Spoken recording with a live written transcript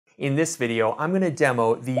In this video, I'm going to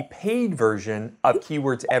demo the paid version of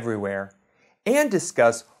Keywords Everywhere and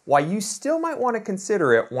discuss why you still might want to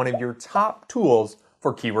consider it one of your top tools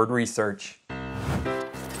for keyword research.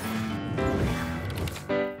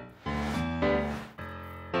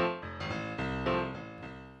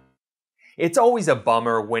 It's always a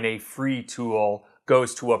bummer when a free tool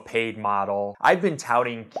goes to a paid model. I've been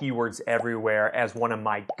touting Keywords Everywhere as one of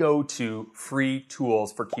my go-to free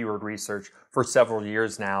tools for keyword research for several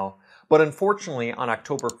years now. But unfortunately, on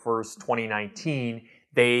October 1st, 2019,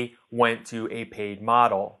 they went to a paid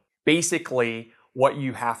model. Basically, what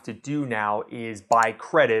you have to do now is buy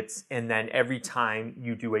credits, and then every time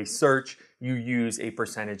you do a search, you use a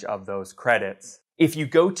percentage of those credits. If you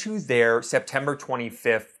go to their September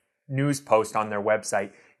 25th news post on their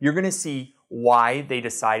website, you're going to see why they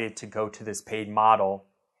decided to go to this paid model.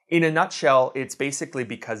 In a nutshell, it's basically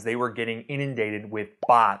because they were getting inundated with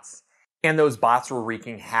bots, and those bots were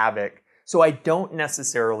wreaking havoc. So I don't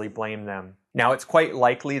necessarily blame them. Now, it's quite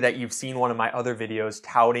likely that you've seen one of my other videos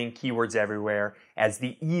touting Keywords Everywhere as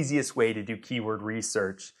the easiest way to do keyword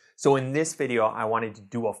research. So in this video, I wanted to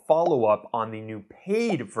do a follow-up on the new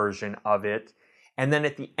paid version of it. And then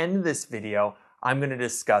at the end of this video, I'm going to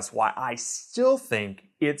discuss why I still think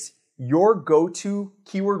it's your go-to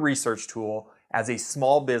keyword research tool as a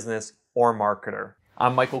small business or marketer.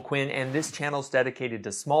 I'm Michael Quinn, and this channel is dedicated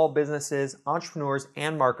to small businesses, entrepreneurs,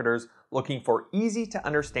 and marketers looking for easy to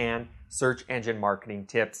understand search engine marketing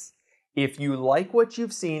tips. If you like what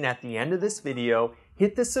you've seen at the end of this video,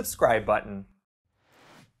 hit the subscribe button.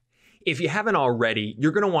 If you haven't already,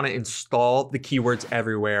 you're going to want to install the Keywords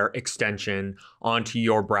Everywhere extension onto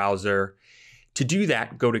your browser. To do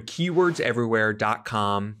that, go to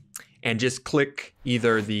keywordseverywhere.com and just click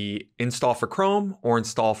either the install for Chrome or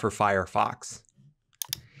install for Firefox.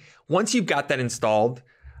 Once you've got that installed,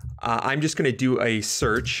 I'm just going to do a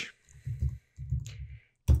search.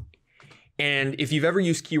 And if you've ever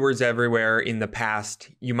used Keywords Everywhere in the past,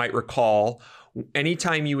 you might recall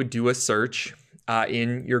anytime you would do a search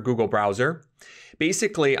in your Google browser,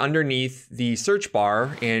 basically underneath the search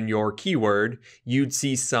bar and your keyword, you'd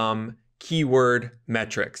see some keyword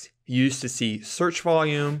metrics. You used to see search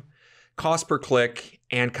volume, cost per click,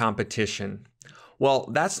 and competition. Well,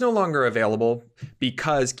 that's no longer available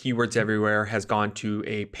because Keywords Everywhere has gone to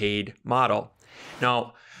a paid model.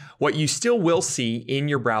 Now, what you still will see in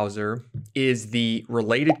your browser is the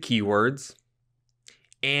related keywords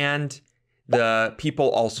and the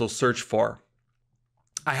people also search for.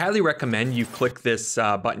 I highly recommend you click this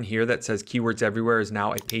button here that says Keywords Everywhere is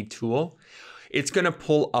now a paid tool. It's going to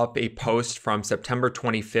pull up a post from September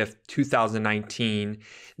 25th, 2019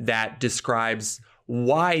 that describes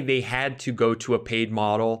why they had to go to a paid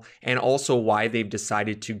model and also why they've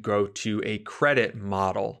decided to go to a credit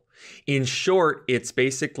model. In short, it's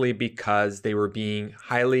basically because they were being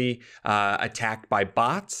highly attacked by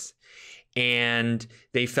bots, and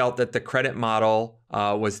they felt that the credit model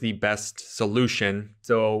was the best solution.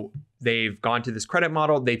 So they've gone to this credit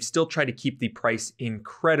model. They've still tried to keep the price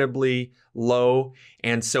incredibly low.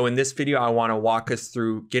 And so in this video, I want to walk us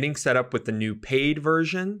through getting set up with the new paid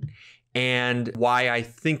version and why I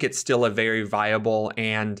think it's still a very viable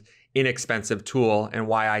and inexpensive tool, and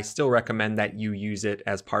why I still recommend that you use it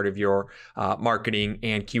as part of your marketing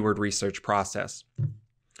and keyword research process.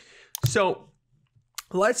 So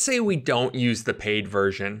let's say we don't use the paid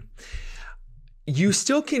version. You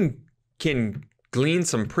still can glean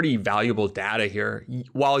some pretty valuable data here.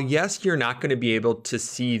 While yes, you're not going to be able to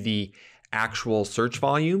see the actual search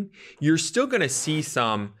volume, you're still going to see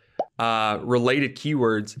some related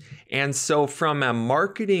keywords. And so from a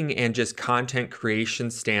marketing and just content creation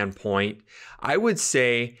standpoint, I would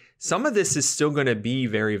say some of this is still going to be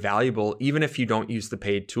very valuable, even if you don't use the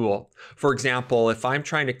paid tool. For example, if I'm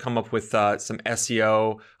trying to come up with some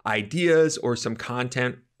SEO ideas or some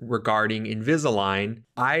content regarding Invisalign,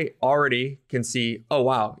 I already can see, oh,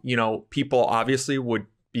 wow, people obviously would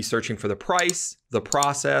be searching for the price, the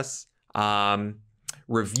process,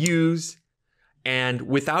 reviews. And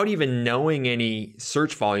without even knowing any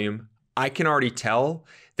search volume, I can already tell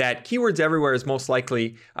that Keywords Everywhere is most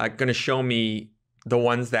likely going to show me the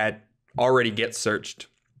ones that already get searched.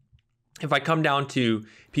 If I come down to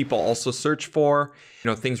people also search for,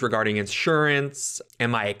 things regarding insurance,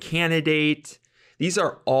 am I a candidate? These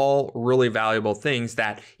are all really valuable things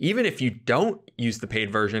that even if you don't use the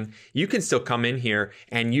paid version, you can still come in here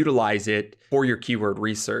and utilize it for your keyword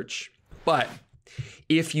research. But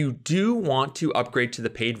if you do want to upgrade to the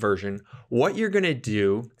paid version, what you're going to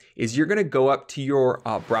do is you're going to go up to your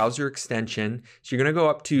browser extension. So you're going to go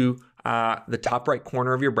up to the top right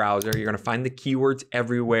corner of your browser, you're going to find the Keywords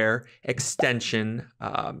Everywhere extension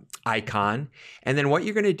icon. And then what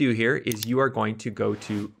you're going to do here is you are going to go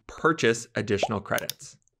to purchase additional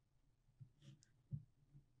credits.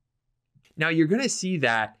 Now you're going to see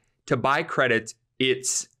that to buy credits, it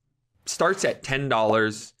starts at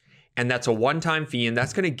 $10, and that's a one-time fee, and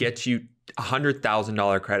that's going to get you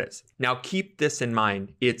 $100,000 credits. Now keep this in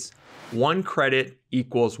mind. It's 1 credit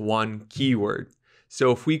equals 1 keyword.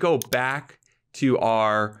 So if we go back to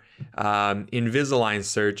our Invisalign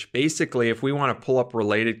search, basically if we want to pull up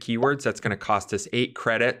related keywords, that's going to cost us 8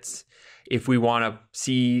 credits. If we want to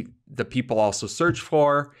see the people also search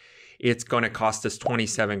for, it's going to cost us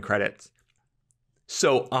 27 credits.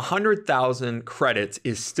 So 100,000 credits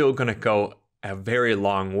is still going to go a very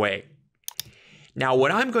long way. Now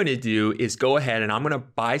what I'm going to do is go ahead and I'm going to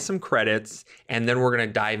buy some credits, and then we're going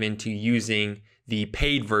to dive into using the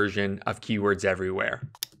paid version of Keywords Everywhere.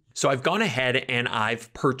 So I've gone ahead and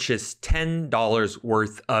I've purchased $10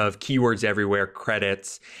 worth of Keywords Everywhere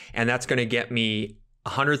credits, and that's going to get me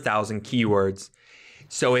 100,000 keywords.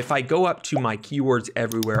 So if I go up to my Keywords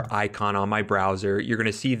Everywhere icon on my browser, you're going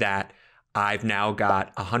to see that I've now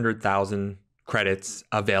got 100,000 credits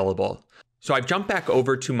available. So I've jumped back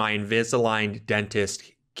over to my Invisalign dentist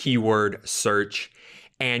keyword search,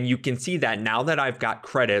 and you can see that now that I've got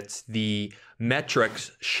credits, the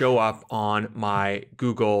metrics show up on my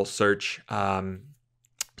Google search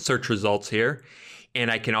results here. And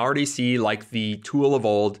I can already see, like the tool of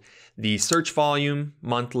old, the search volume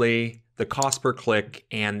monthly, the cost per click,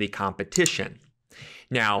 and the competition.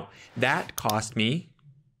 Now that cost me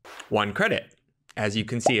 1 credit. As you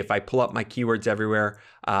can see, if I pull up my Keywords Everywhere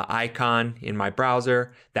icon in my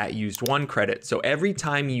browser, that used 1 credit. So every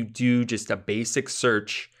time you do just a basic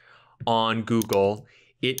search on Google,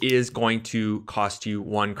 it is going to cost you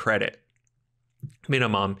 1 credit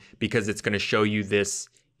minimum, because it's going to show you this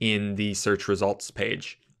in the search results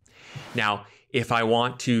page. Now, if I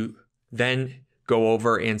want to then go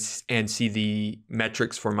over and see the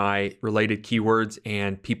metrics for my related keywords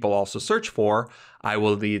and people also search for, I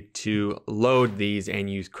will need to load these and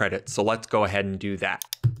use credits. So let's go ahead and do that.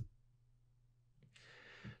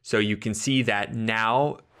 So you can see that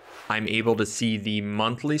now I'm able to see the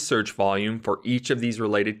monthly search volume for each of these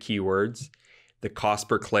related keywords, the cost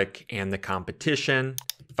per click, and the competition.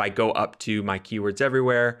 If I go up to my Keywords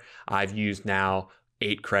Everywhere, I've used now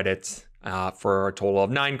 8 credits for a total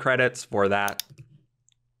of 9 credits for that.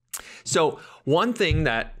 So one thing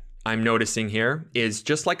that I'm noticing here is,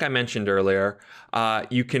 just like I mentioned earlier,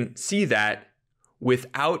 you can see that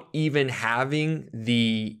without even having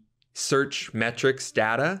the search metrics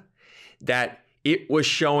data, that it was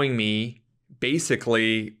showing me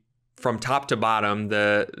basically from top to bottom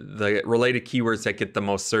the related keywords that get the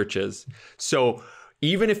most searches. So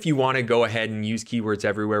even if you want to go ahead and use Keywords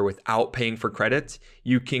Everywhere without paying for credits,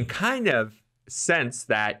 you can kind of sense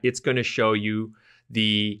that it's going to show you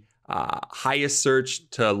the highest search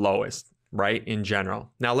to lowest, right, in general.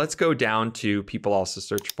 Now let's go down to people also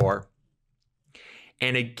search for.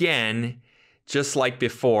 And again, just like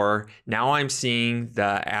before, now I'm seeing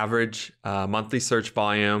the average monthly search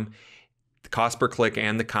volume, the cost per click,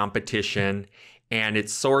 and the competition, and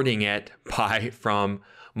it's sorting it by from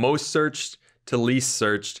most searched to least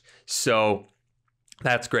searched. So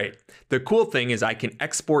that's great. The cool thing is I can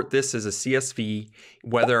export this as a CSV,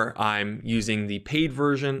 whether I'm using the paid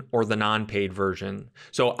version or the non-paid version.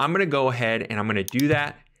 So I'm going to go ahead and I'm going to do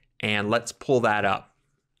that, and let's pull that up.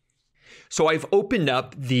 So I've opened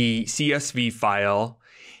up the CSV file,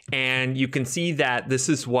 and you can see that this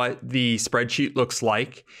is what the spreadsheet looks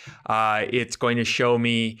like. It's going to show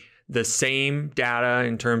me the same data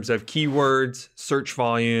in terms of keywords, search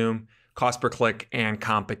volume, cost per click, and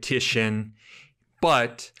competition,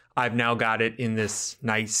 but I've now got it in this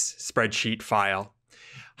nice spreadsheet file.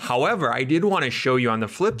 However, I did want to show you on the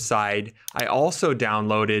flip side, I also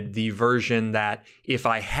downloaded the version that if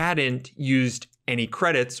I hadn't used any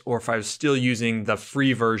credits, or if I was still using the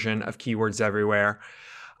free version of Keywords Everywhere,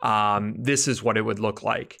 this is what it would look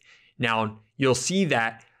like. Now, you'll see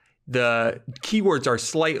that the keywords are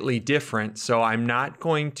slightly different, so I'm not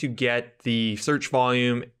going to get the search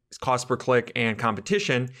volume, cost per click, and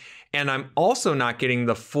competition. And I'm also not getting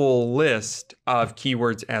the full list of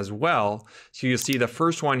keywords as well. So you'll see the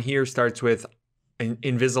first one here starts with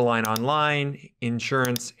Invisalign Online,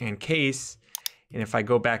 insurance, and case. And if I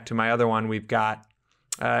go back to my other one, we've got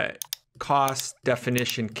cost,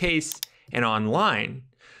 definition, case, and online.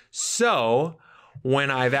 So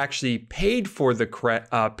when I've actually paid for the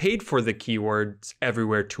Keywords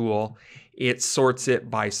Everywhere tool, it sorts it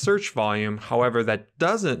by search volume. However, that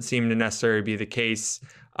doesn't seem to necessarily be the case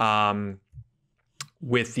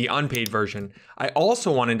with the unpaid version. I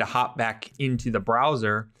also wanted to hop back into the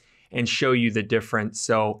browser and show you the difference.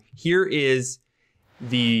 So here is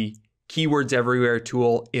the Keywords Everywhere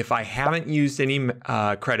tool. If I haven't used any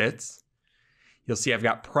credits, you'll see I've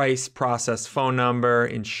got price, process, phone number,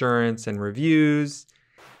 insurance, and reviews.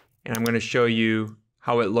 And I'm going to show you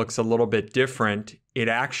how it looks a little bit different. It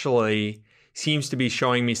actually seems to be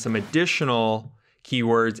showing me some additional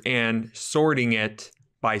keywords and sorting it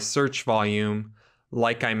by search volume,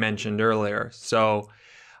 like I mentioned earlier. So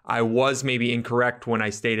I was maybe incorrect when I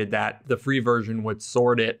stated that the free version would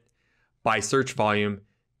sort it by search volume.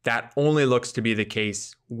 That only looks to be the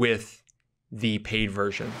case with the paid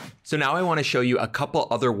version. So now I want to show you a couple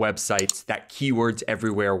other websites that Keywords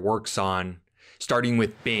Everywhere works on, starting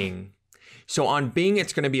with Bing. So on Bing,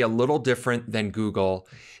 it's going to be a little different than Google.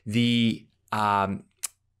 The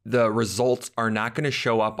results are not going to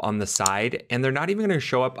show up on the side, and they're not even going to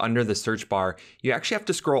show up under the search bar. You actually have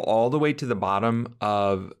to scroll all the way to the bottom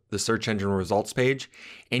of the search engine results page,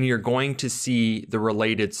 and you're going to see the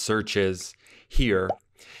related searches here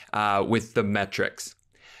with the metrics.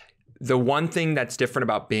 The one thing that's different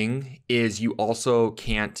about Bing is you also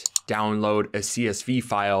can't download a CSV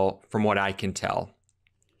file from what I can tell.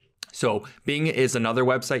 So Bing is another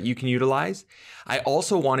website you can utilize. I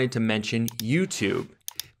also wanted to mention YouTube,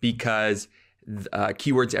 because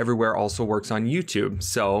Keywords Everywhere also works on YouTube.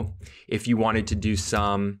 So if you wanted to do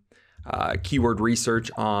some keyword research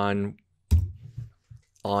on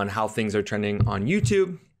how things are trending on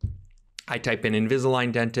YouTube, I type in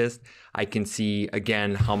Invisalign dentist. I can see,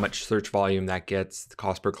 again, how much search volume that gets, the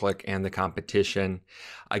cost per click, and the competition.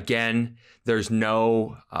 Again, there's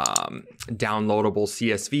no downloadable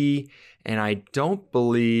CSV, and I don't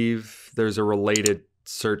believe there's a related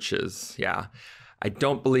searches. Yeah. I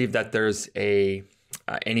don't believe that there's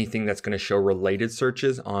anything that's going to show related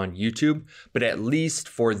searches on YouTube, but at least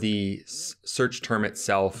for the search term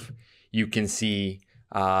itself, you can see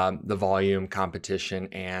the volume, competition,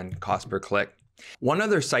 and cost per click. One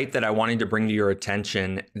other site that I wanted to bring to your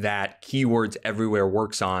attention that Keywords Everywhere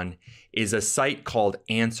works on is a site called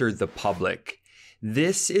Answer the Public.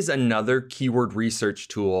 This is another keyword research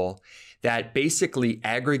tool that basically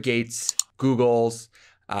aggregates Google's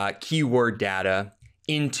keyword data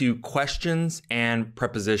into questions and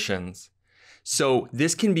prepositions. So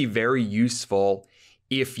this can be very useful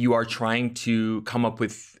if you are trying to come up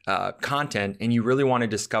with content and you really want to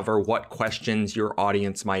discover what questions your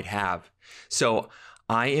audience might have. So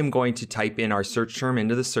I am going to type in our search term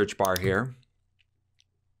into the search bar here.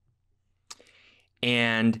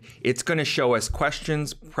 And it's going to show us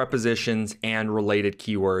questions, prepositions, and related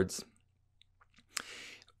keywords.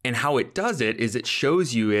 And how it does it is it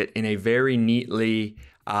shows you it in a very neatly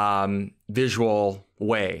visual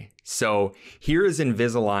way. So here is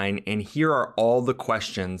Invisalign, and here are all the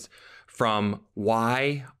questions from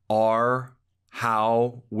why, are,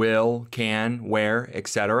 how, will, can, where,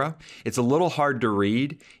 etc. It's a little hard to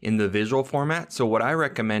read in the visual format. So what I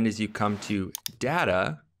recommend is you come to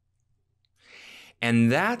data,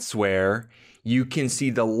 and that's where you can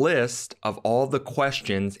see the list of all the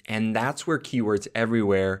questions, and that's where Keywords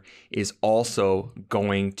Everywhere is also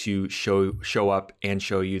going to show up and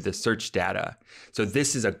show you the search data. So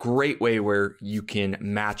this is a great way where you can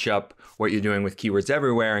match up what you're doing with Keywords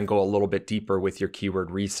Everywhere and go a little bit deeper with your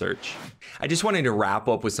keyword research. I just wanted to wrap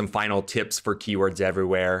up with some final tips for Keywords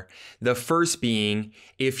Everywhere. The first being,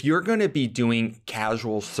 if you're going to be doing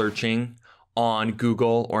casual searching on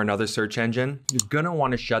Google or another search engine, you're going to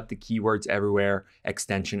want to shut the Keywords Everywhere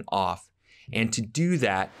extension off. And to do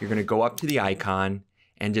that, you're going to go up to the icon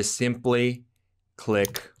and just simply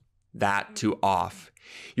click that to off.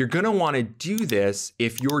 You're going to want to do this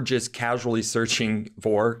if you're just casually searching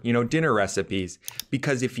for, dinner recipes,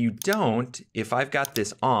 because if you don't, if I've got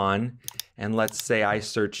this on and let's say I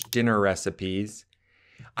search dinner recipes,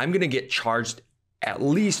 I'm going to get charged at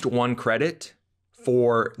least 1 credit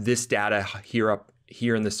for this data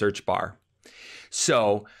here in the search bar.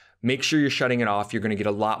 So make sure you're shutting it off. You're going to get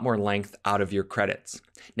a lot more length out of your credits.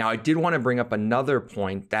 Now, I did want to bring up another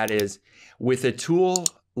point, that is, with a tool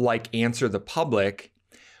like Answer the Public,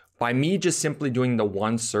 by me just simply doing the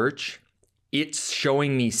one search, it's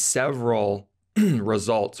showing me several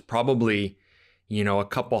results, probably, a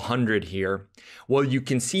couple hundred here. Well, you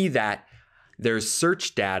can see that there's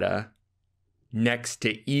search data next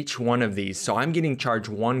to each one of these. So I'm getting charged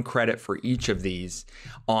 1 credit for each of these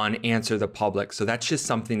on Answer the Public. So that's just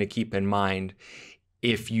something to keep in mind.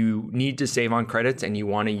 If you need to save on credits and you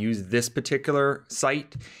want to use this particular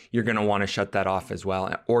site, you're going to want to shut that off as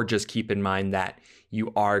well. Or just keep in mind that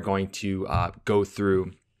you are going to go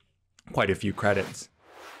through quite a few credits.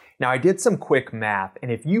 Now I did some quick math,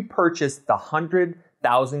 and if you purchase the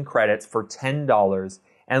 100,000 credits for $10,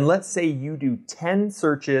 and let's say you do 10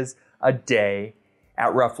 searches a day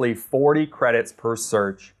at roughly 40 credits per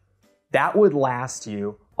search, that would last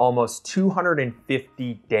you almost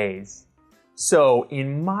 250 days. So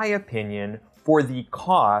in my opinion, for the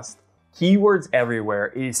cost, Keywords Everywhere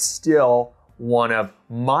is still one of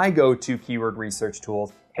my go-to keyword research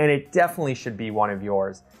tools, and it definitely should be one of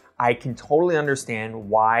yours. I can totally understand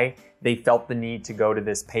why they felt the need to go to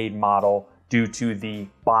this paid model due to the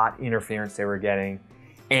bot interference they were getting.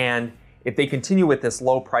 And if they continue with this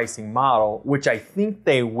low pricing model, which I think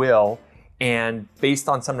they will, and based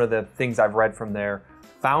on some of the things I've read from their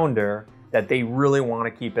founder, that they really want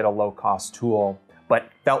to keep it a low cost tool,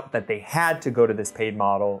 but felt that they had to go to this paid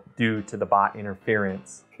model due to the bot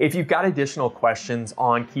interference. If you've got additional questions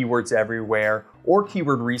on Keywords Everywhere or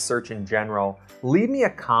keyword research in general, leave me a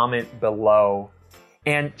comment below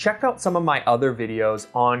and check out some of my other videos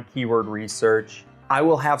on keyword research. I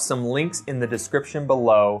will have some links in the description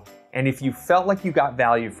below, and if you felt like you got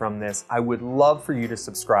value from this, I would love for you to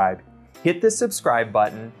subscribe. Hit the subscribe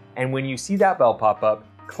button, and when you see that bell pop up,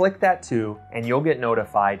 click that too, and you'll get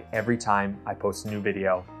notified every time I post a new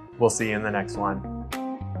video. We'll see you in the next one.